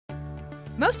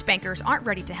Most bankers aren't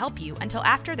ready to help you until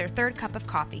after their third cup of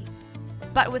coffee.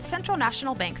 But with Central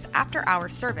National Bank's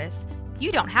after-hours service,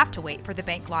 you don't have to wait for the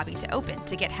bank lobby to open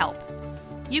to get help.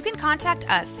 You can contact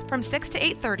us from 6 to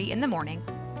 8:30 in the morning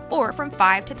or from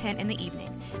 5 to 10 in the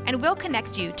evening, and we'll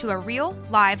connect you to a real,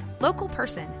 live, local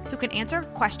person who can answer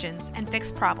questions and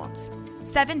fix problems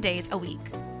 7 days a week.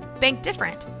 Bank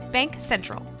different. Bank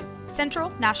Central. Central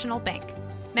National Bank.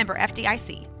 Member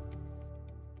FDIC.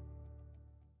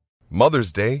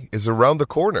 Mother's Day is around the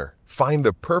corner. Find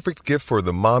the perfect gift for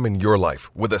the mom in your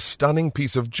life with a stunning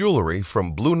piece of jewelry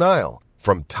from Blue Nile.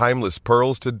 From timeless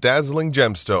pearls to dazzling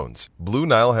gemstones, Blue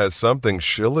Nile has something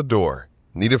she'll adore.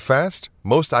 Need it fast?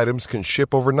 Most items can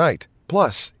ship overnight.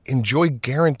 Plus, enjoy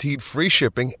guaranteed free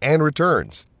shipping and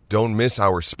returns. Don't miss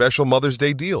our special Mother's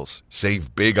Day deals.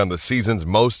 Save big on the season's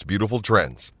most beautiful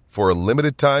trends. For a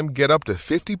limited time, get up to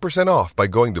 50% off by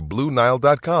going to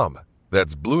BlueNile.com.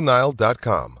 That's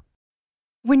BlueNile.com.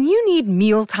 When you need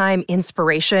mealtime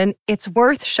inspiration, it's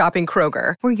worth shopping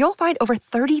Kroger, where you'll find over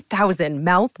 30,000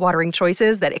 mouth-watering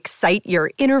choices that excite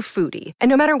your inner foodie. And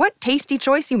no matter what tasty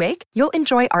choice you make, you'll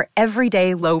enjoy our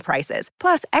everyday low prices,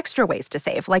 plus extra ways to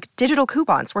save, like digital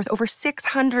coupons worth over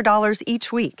 $600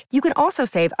 each week. You can also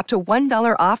save up to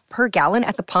 $1 off per gallon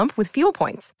at the pump with fuel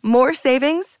points. More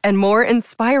savings and more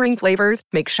inspiring flavors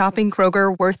make shopping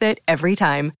Kroger worth it every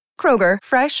time. Kroger,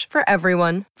 fresh for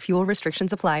everyone. Fuel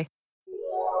restrictions apply.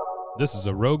 This is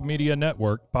a Rogue Media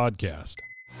Network podcast.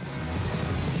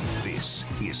 This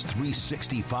is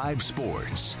 365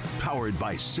 Sports, powered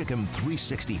by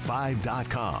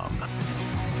Sikkim365.com.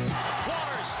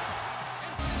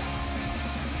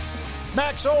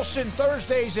 Max Olson,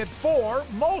 Thursdays at 4.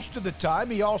 Most of the time,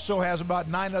 he also has about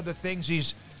 9 other things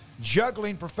he's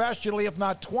juggling professionally, if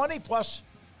not 20, plus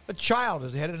a child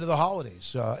as they head into the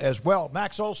holidays as well.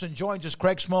 Max Olson joins us.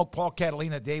 Craig Smoke, Paul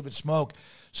Catalina, David Smoke.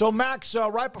 So, Max,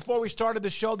 right before we started the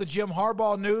show, the Jim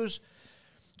Harbaugh news,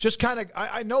 just kind of,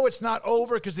 I know it's not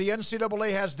over because the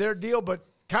NCAA has their deal, but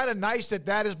kind of nice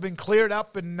that has been cleared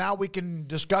up and now we can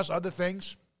discuss other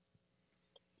things.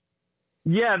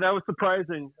 Yeah, that was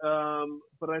surprising.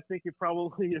 But I think it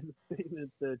probably is a statement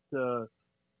that,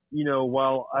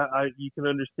 while you can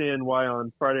understand why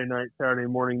on Friday night, Saturday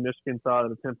morning, Michigan thought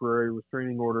a temporary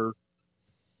restraining order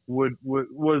was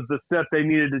the step they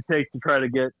needed to take to try to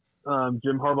get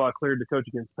Jim Harbaugh cleared to coach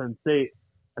against Penn State.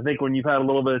 I think when you've had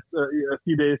a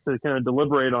few days to kind of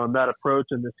deliberate on that approach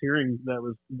and this hearing that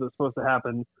was supposed to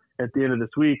happen at the end of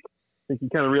this week, I think you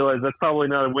kind of realize that's probably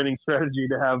not a winning strategy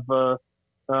to have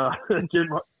Jim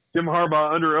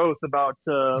Harbaugh under oath about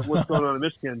what's going on in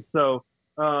Michigan. So,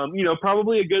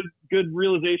 probably a good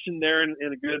realization there and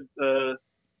a good,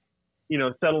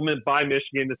 settlement by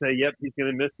Michigan to say, yep, he's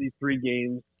going to miss these 3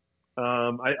 games.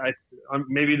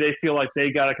 Maybe they feel like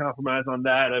they got to compromise on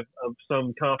that of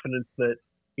some confidence that,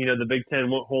 the Big Ten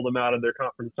won't hold them out of their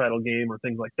conference title game or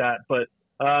things like that. But,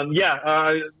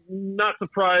 not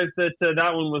surprised that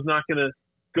that one was not going to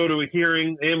go to a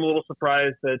hearing. I am a little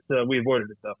surprised that we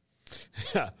avoided it, though.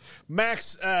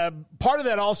 Max, part of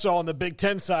that also on the Big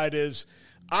Ten side is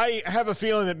I have a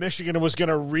feeling that Michigan was going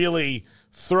to really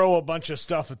throw a bunch of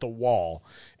stuff at the wall.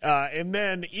 And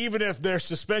then even if their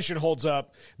suspension holds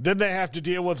up, then they have to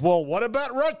deal with, well, what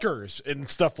about Rutgers and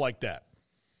stuff like that?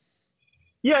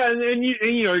 Yeah, and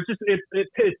it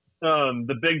pits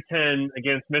the Big Ten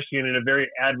against Michigan in a very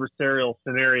adversarial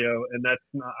scenario, and that's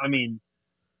not,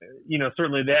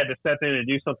 certainly they had to step in and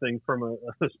do something from a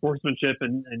sportsmanship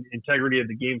and integrity of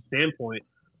the game standpoint.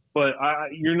 But I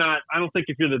don't think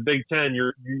if you're the Big Ten,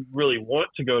 you really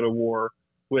want to go to war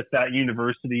with that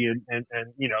university and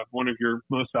one of your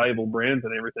most valuable brands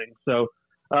and everything. So,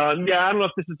 I don't know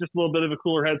if this is just a little bit of a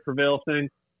cooler heads prevail thing.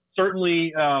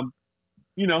 Certainly,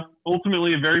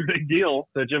 ultimately a very big deal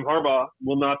that Jim Harbaugh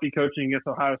will not be coaching against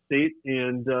Ohio State.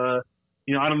 And, I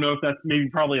don't know if that's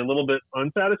probably a little bit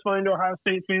unsatisfying to Ohio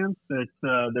State fans that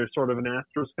there's sort of an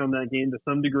asterisk on that game to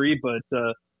some degree. But,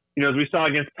 as we saw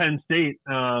against Penn State,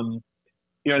 I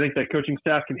think that coaching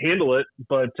staff can handle it.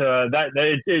 But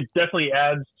it definitely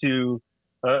adds to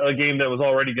a game that was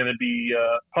already going to be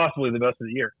possibly the best of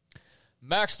the year.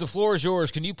 Max, the floor is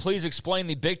yours. Can you please explain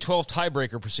the Big 12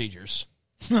 tiebreaker procedures?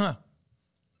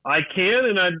 I can,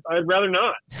 and I'd rather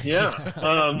not. Yeah.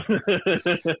 I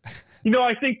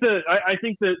think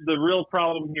that the real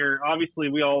problem here, obviously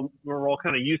we're all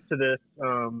kind of used to this.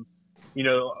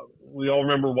 We all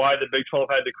remember why the Big 12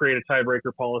 had to create a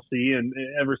tiebreaker policy, and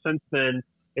ever since then,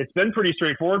 it's been pretty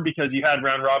straightforward because you had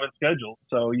round robin schedules,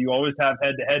 so you always have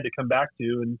head to head to come back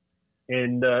to and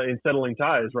in settling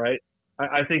ties, right?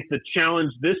 I think the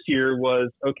challenge this year was,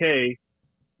 okay,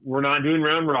 we're not doing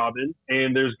round robin,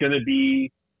 and there's going to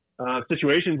be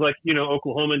situations like,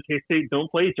 Oklahoma and K-State don't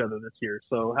play each other this year.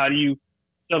 So how do you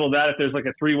settle that if there's like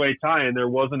a three-way tie and there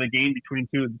wasn't a game between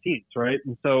two of the teams, right?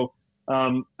 And so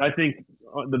I think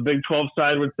the Big 12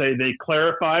 side would say they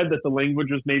clarified that the language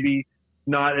was maybe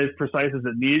not as precise as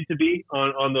it needed to be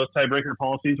on those tiebreaker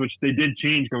policies, which they did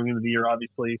change going into the year,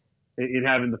 obviously, in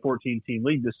having the 14-team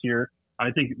league this year.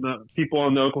 I think people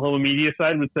on the Oklahoma media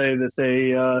side would say that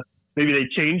they maybe they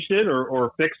changed it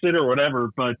or fixed it or whatever.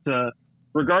 But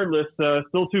regardless,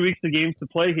 still 2 weeks of games to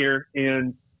play here.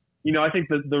 And, I think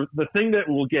the thing that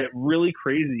will get really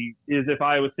crazy is if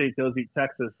Iowa State does beat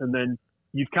Texas, and then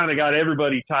you've kind of got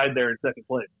everybody tied there in second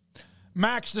place.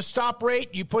 Max, the stop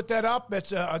rate, you put that up.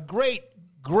 It's a great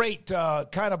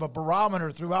kind of a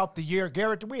barometer throughout the year.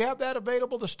 Garrett, do we have that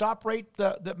available, the stop rate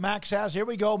that Max has? Here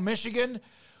we go. Michigan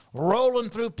rolling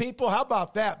through people. How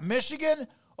about that? Michigan,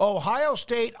 Ohio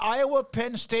State, Iowa,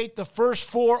 Penn State, the first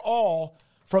four all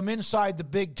from inside the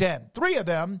Big Ten. Three of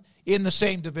them in the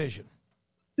same division.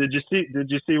 Did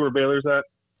you see where Baylor's at?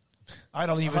 I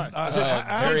don't even.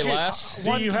 Very last.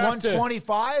 Do you have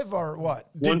 125 or what?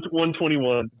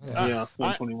 121. Yeah,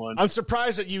 121. I'm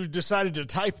surprised that you decided to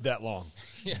type that long.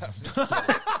 Yeah.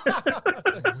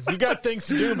 You got things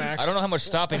to do, Max. I don't know how much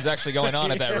stopping is actually going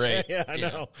on at that rate. Yeah, I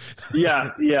know.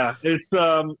 Yeah. It's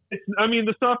I mean,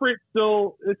 the stop rate's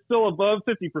still above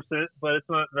 50%, but it's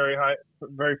not very high,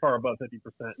 very far above 50%.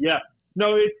 Yeah.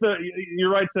 No, it's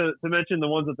you're right to mention the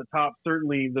ones at the top.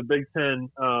 Certainly, the Big Ten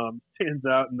stands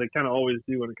out, and they kind of always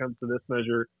do when it comes to this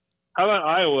measure. How about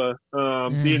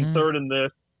Iowa being third in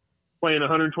this, playing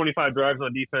 125 drives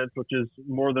on defense, which is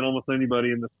more than almost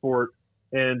anybody in the sport,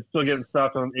 and still getting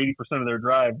stopped on 80% of their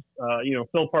drives?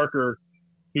 Phil Parker,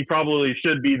 he probably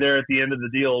should be there at the end of the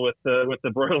deal with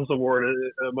the Broyles Award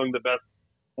among the best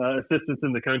assistants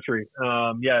in the country.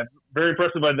 Very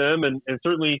impressive by them, and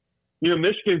certainly.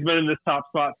 Michigan's been in this top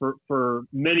spot for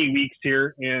many weeks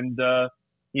here, and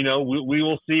we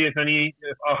will see if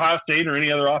Ohio State or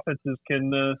any other offenses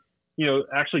can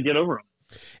actually get over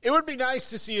them. It would be nice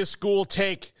to see a school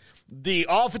take the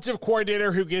offensive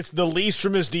coordinator who gets the least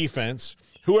from his defense,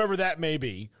 whoever that may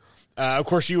be. Of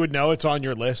course, you would know it's on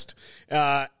your list,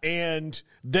 and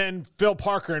then Phil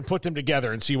Parker and put them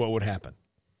together and see what would happen.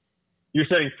 You're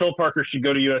saying Phil Parker should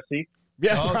go to USC?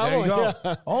 Yeah, probably. There you go.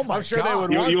 Yeah. Oh, my I'm sure God. they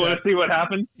would You want want to see what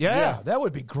happens? Yeah, that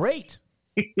would be great.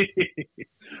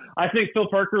 I think Phil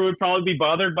Parker would probably be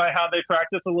bothered by how they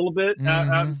practice a little bit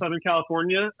out in Southern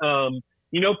California.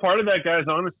 Part of that, guys,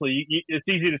 honestly, it's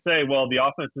easy to say, well, the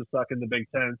offenses suck in the Big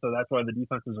Ten, so that's why the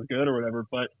defenses are good or whatever.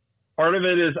 But part of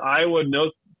it is Iowa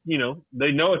knows,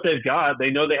 they know what they've got. They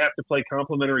know they have to play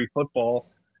complementary football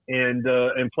and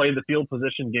play the field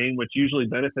position game, which usually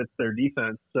benefits their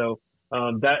defense. So,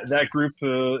 that group,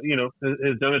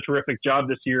 has done a terrific job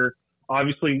this year,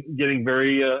 obviously getting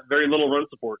very little run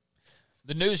support.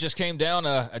 The news just came down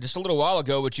just a little while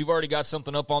ago, but you've already got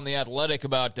something up on The Athletic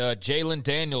about Jalen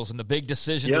Daniels and the big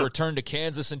decision to return to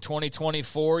Kansas in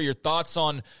 2024. Your thoughts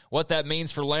on what that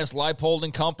means for Lance Leipold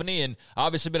and company, and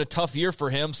obviously been a tough year for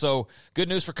him, so good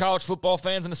news for college football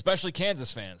fans and especially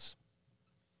Kansas fans.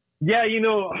 Yeah,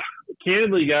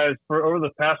 candidly, guys, for over the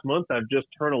past month, I've just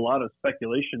heard a lot of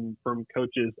speculation from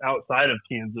coaches outside of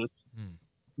Kansas,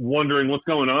 wondering what's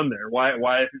going on there. Why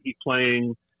isn't he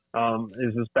playing?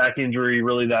 Is his back injury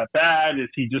really that bad? Is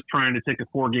he just trying to take a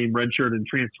 4-game redshirt and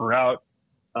transfer out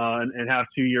and have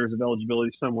 2 years of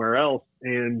eligibility somewhere else?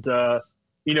 And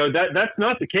that's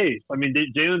not the case. I mean,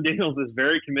 Jalen Daniels is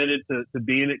very committed to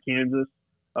being at Kansas.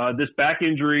 This back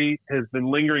injury has been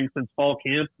lingering since fall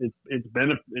camp. It's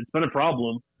been a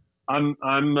problem. I'm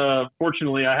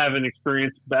fortunately I haven't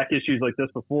experienced back issues like this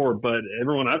before, but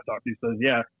everyone I've talked to says,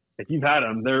 yeah, if you've had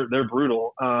them, they're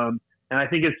brutal. And I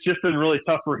think it's just been really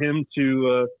tough for him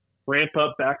to ramp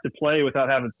up back to play without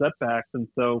having setbacks. And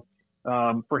so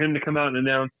for him to come out and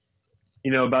announce,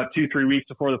 about 2-3 weeks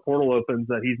before the portal opens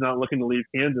that he's not looking to leave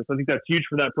Kansas, I think that's huge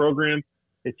for that program.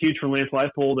 It's huge for Lance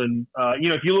Leipold. And,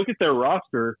 if you look at their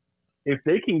roster, if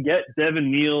they can get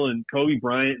Devin Neal and Kobe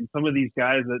Bryant and some of these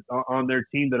guys that are on their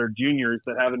team that are juniors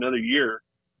that have another year,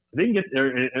 if they can get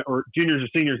or juniors or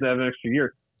seniors that have an extra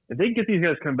year, if they can get these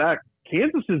guys come back,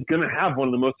 Kansas is going to have one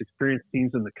of the most experienced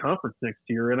teams in the conference next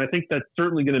year. And I think that's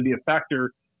certainly going to be a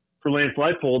factor for Lance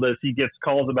Leipold as he gets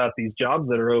calls about these jobs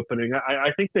that are opening.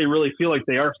 I think they really feel like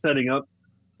they are setting up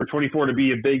for 24 to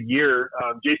be a big year.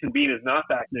 Jason Bean is not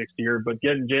back next year, but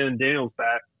getting Jalen Daniels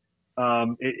back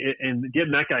and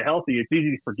getting that guy healthy, it's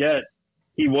easy to forget.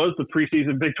 He was the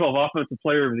preseason Big 12 Offensive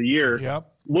Player of the Year.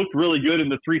 Yep. Looked really good in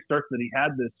the 3 starts that he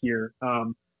had this year.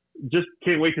 Just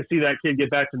can't wait to see that kid get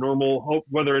back to normal. Hope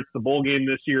whether it's the bowl game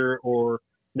this year or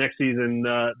next season.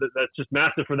 That's just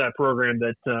massive for that program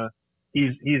that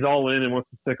he's all in and wants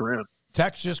to stick around.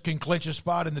 Texas can clinch a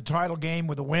spot in the title game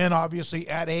with a win, obviously,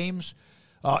 at Ames,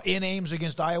 in Ames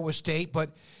against Iowa State.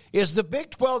 But is the Big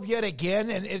 12 yet again,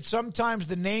 and sometimes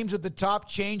the names at the top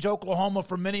change. Oklahoma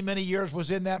for many, many years was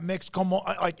in that mix,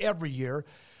 like every year.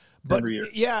 But, every year.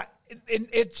 Yeah,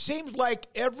 it seems like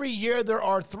every year there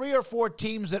are 3 or 4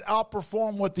 teams that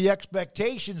outperform what the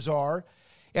expectations are,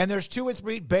 and there's 2 or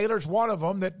 3, Baylor's one of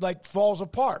them, that, like, falls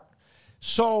apart.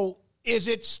 So is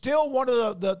it still one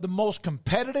of the most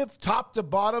competitive,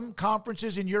 top-to-bottom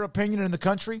conferences, in your opinion, in the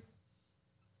country?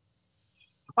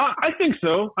 I think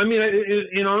so. I mean,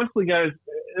 and honestly, guys,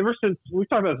 ever since – we've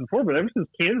talked about this before, but ever since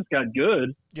Kansas got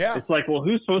good, it's like, well,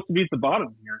 who's supposed to be at the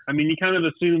bottom here? I mean, you kind of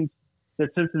assumed that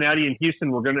Cincinnati and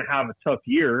Houston were going to have a tough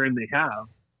year, and they have.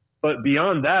 But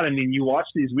beyond that, I mean, you watch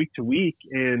these week to week,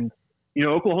 and –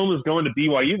 Oklahoma's going to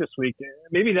BYU this week.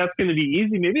 Maybe that's going to be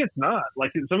easy. Maybe it's not.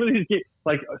 Like some of these games,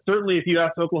 like certainly if you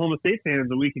asked Oklahoma State fans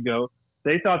a week ago,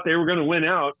 they thought they were going to win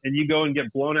out, and you go and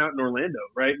get blown out in Orlando,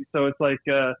 right? So it's like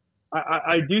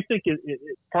I do think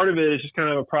part of it is just kind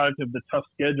of a product of the tough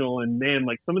schedule. And man,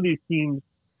 like some of these teams,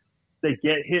 they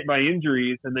get hit by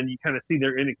injuries, and then you kind of see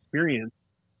their inexperience.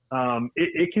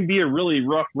 It can be a really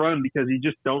rough run because you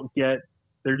just don't get.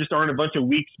 There just aren't a bunch of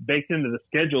weeks baked into the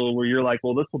schedule where you're like,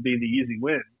 well, this will be the easy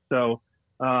win. So,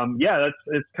 that's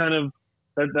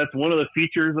one of the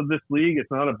features of this league. It's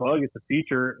not a bug, it's a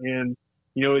feature. And,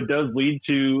 it does lead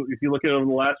to, if you look at it over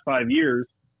the last 5 years,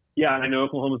 I know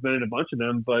Oklahoma's been in a bunch of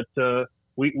them, but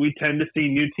we tend to see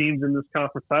new teams in this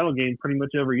conference title game pretty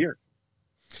much every year.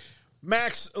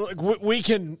 Max, we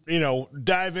can,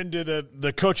 dive into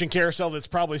the coaching carousel that's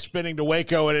probably spinning to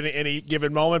Waco at any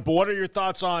given moment. But what are your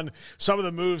thoughts on some of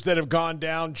the moves that have gone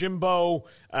down? Jimbo,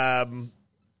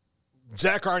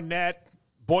 Zach Arnett,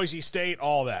 Boise State,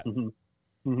 all that.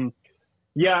 Mm-hmm. Mm-hmm.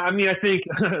 Yeah, I mean, I think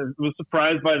I was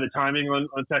surprised by the timing on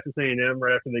Texas A&M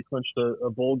right after they clinched a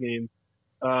bowl game.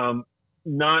 I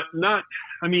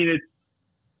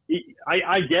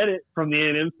get it from the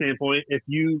A&M standpoint. If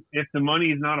the money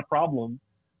is not a problem,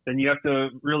 then you have to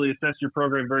really assess your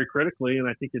program very critically. And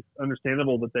I think it's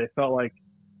understandable that they felt like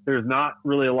there's not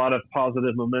really a lot of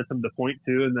positive momentum to point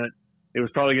to, and that it was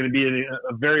probably going to be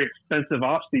a very expensive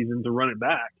off season to run it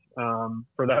back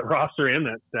for that roster and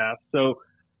that staff. So,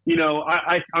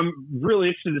 I'm really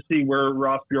interested to see where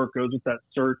Ross Bjork goes with that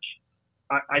search.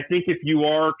 I think if you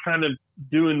are kind of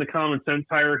doing the common sense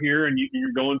hire here and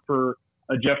you're going for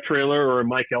a Jeff Traylor or a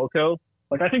Mike Elko,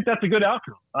 like I think that's a good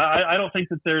outcome. I don't think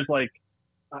that there's like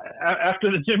after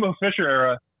the Jimbo Fisher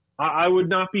era, I would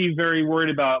not be very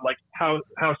worried about like how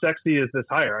sexy is this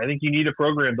hire. I think you need a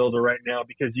program builder right now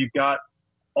because you've got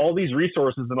all these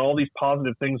resources and all these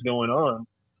positive things going on.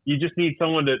 You just need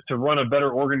someone to run a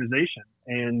better organization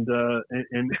and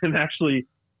actually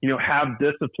have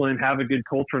discipline, have a good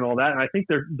culture, and all that. And I think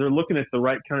they're looking at the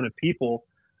right kind of people.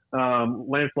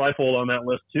 Lance Leipold on that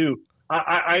list too.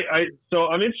 So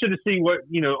I'm interested to see what,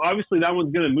 obviously that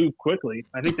one's going to move quickly.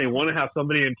 I think they want to have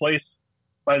somebody in place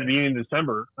by the beginning of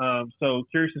December. So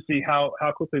curious to see how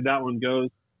quickly that one goes.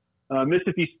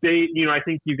 Mississippi State, I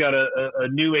think you've got a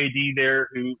new AD there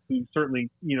who certainly,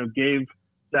 gave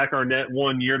Zach Arnett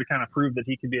 1 year to kind of prove that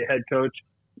he can be a head coach.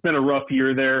 It's been a rough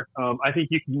year there. I think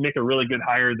you can make a really good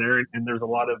hire there, and there's a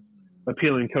lot of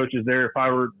appealing coaches there. If I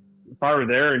were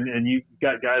there and you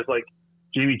got guys like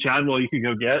Jamie Chadwell you could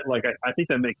go get, like I think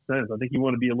that makes sense. I think you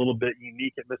want to be a little bit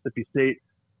unique at Mississippi State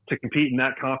to compete in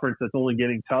that conference that's only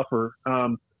getting tougher.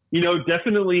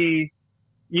 Definitely,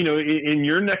 in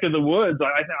your neck of the woods,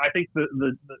 I think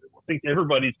I think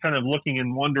everybody's kind of looking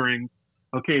and wondering,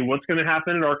 okay, what's going to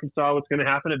happen at Arkansas? What's going to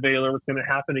happen at Baylor? What's going to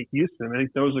happen at Houston? I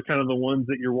think those are kind of the ones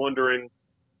that you're wondering,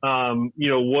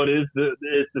 what is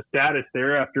the status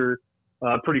there after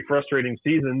pretty frustrating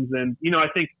seasons? And, I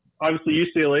think obviously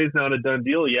UCLA is not a done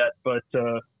deal yet, but,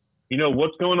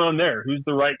 what's going on there? Who's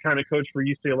the right kind of coach for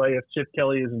UCLA if Chip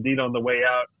Kelly is indeed on the way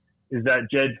out? Is that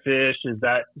Jed Fish? Is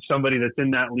that somebody that's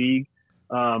in that league?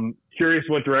 Curious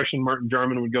what direction Martin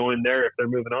Jarman would go in there if they're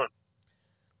moving on.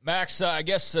 Max, I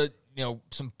guess,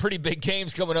 some pretty big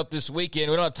games coming up this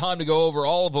weekend. We don't have time to go over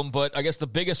all of them, but I guess the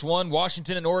biggest one,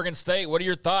 Washington and Oregon State. What are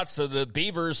your thoughts of the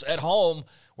Beavers at home,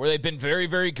 where they've been very,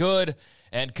 very good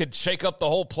and could shake up the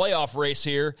whole playoff race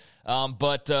here,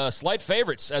 but slight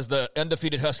favorites as the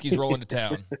undefeated Huskies roll into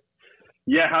town?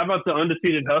 Yeah, how about the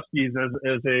undefeated Huskies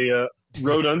as a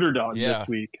road underdog this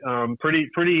week?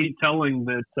 Pretty telling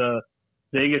that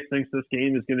Vegas thinks this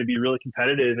game is going to be really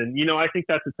competitive. And, I think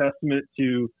that's a testament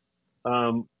to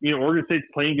Oregon State's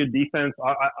playing good defense.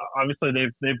 Obviously,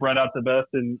 they've brought out the best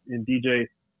in DJ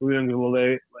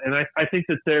And I think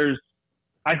that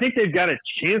I think they've got a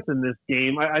chance in this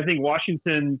game. I think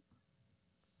Washington,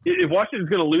 if Washington's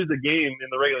going to lose a game in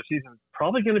the regular season, it's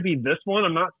probably going to be this one.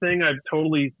 I'm not saying I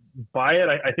totally buy it.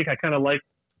 I think I kind of like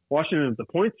Washington at the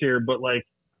points here, but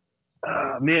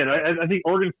I think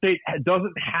Oregon State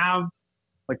doesn't have,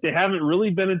 they haven't really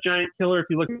been a giant killer if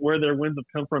you look at where their wins have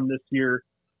come from this year.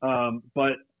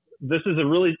 But this is a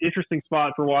really interesting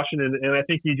spot for Washington, and I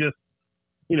think you just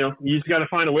got to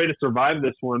find a way to survive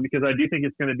this one, because I do think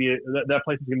it's going to be that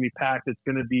place is going to be packed. It's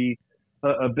going to be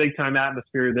a big time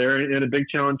atmosphere there, and a big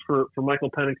challenge for Michael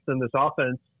Penix and this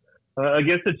offense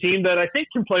against a team that I think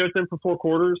can play with them for 4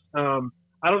 quarters.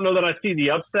 I don't know that I see the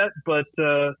upset, but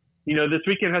this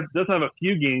weekend does have a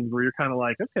few games where you're kind of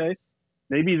like, okay,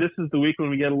 maybe this is the week when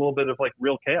we get a little bit of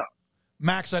real chaos.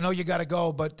 Max, I know you got to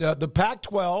go, but the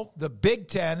Pac-12, the Big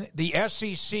Ten, the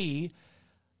SEC,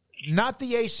 not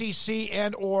the ACC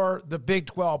and or the Big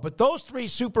 12, but those 3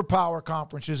 superpower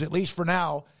conferences, at least for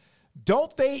now,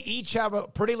 don't they each have a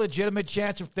pretty legitimate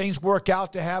chance, if things work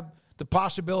out, to have the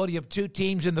possibility of 2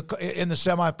 teams in the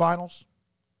semifinals?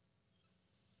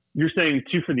 You're saying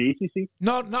 2 for the ACC?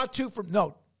 No, not 2 for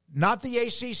not the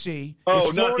ACC. Oh,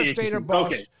 it's Florida State or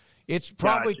bust. Okay. It's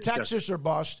probably Texas or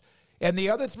bust. And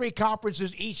the other 3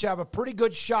 conferences each have a pretty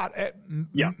good shot at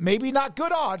maybe not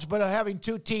good odds, but having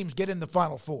 2 teams get in the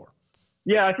Final Four.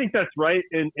 Yeah, I think that's right.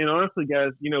 And honestly, guys,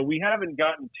 we haven't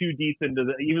gotten too deep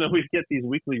into even though we get these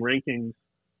weekly rankings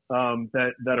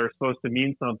that are supposed to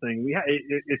mean something.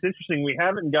 It's interesting. We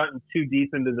haven't gotten too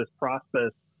deep into this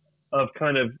process of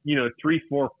kind of 3,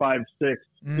 4, 5, 6.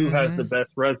 Who has the best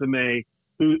resume?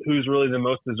 Who's really the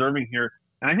most deserving here?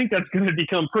 And I think that's going to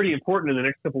become pretty important in the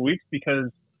next couple of weeks, because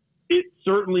it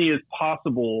certainly is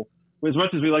possible, as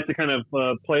much as we like to kind of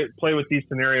play with these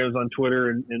scenarios on Twitter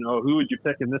and who would you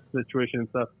pick in this situation and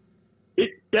stuff,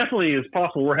 it definitely is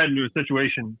possible we're heading to a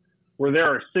situation where there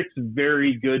are 6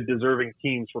 very good deserving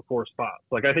teams for 4 spots.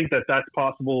 I think that's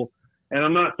possible, and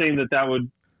I'm not saying that would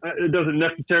 – it doesn't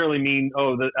necessarily mean,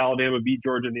 that Alabama beat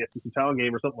Georgia in the SEC title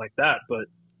game or something like that, but,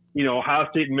 Ohio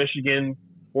State and Michigan,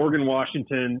 Oregon,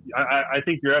 Washington, I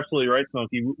think you're absolutely right,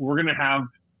 Smokey. We're going to have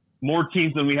more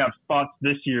teams than we have spots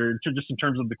this year, just in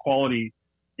terms of the quality.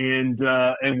 And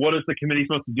what is the committee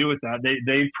supposed to do with that?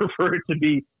 They prefer it to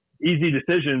be easy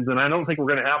decisions, and I don't think we're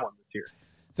going to have one this year.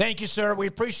 Thank you, sir. We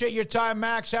appreciate your time,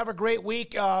 Max. Have a great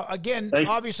week. Again,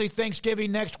 obviously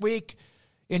Thanksgiving next week.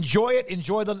 Enjoy it.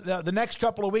 Enjoy the next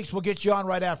couple of weeks. We'll get you on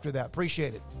right after that.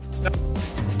 Appreciate it.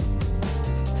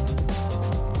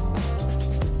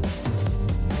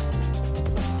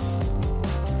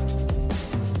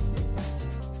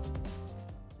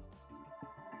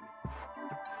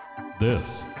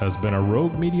 This has been a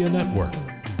Rogue Media Network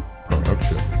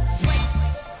production.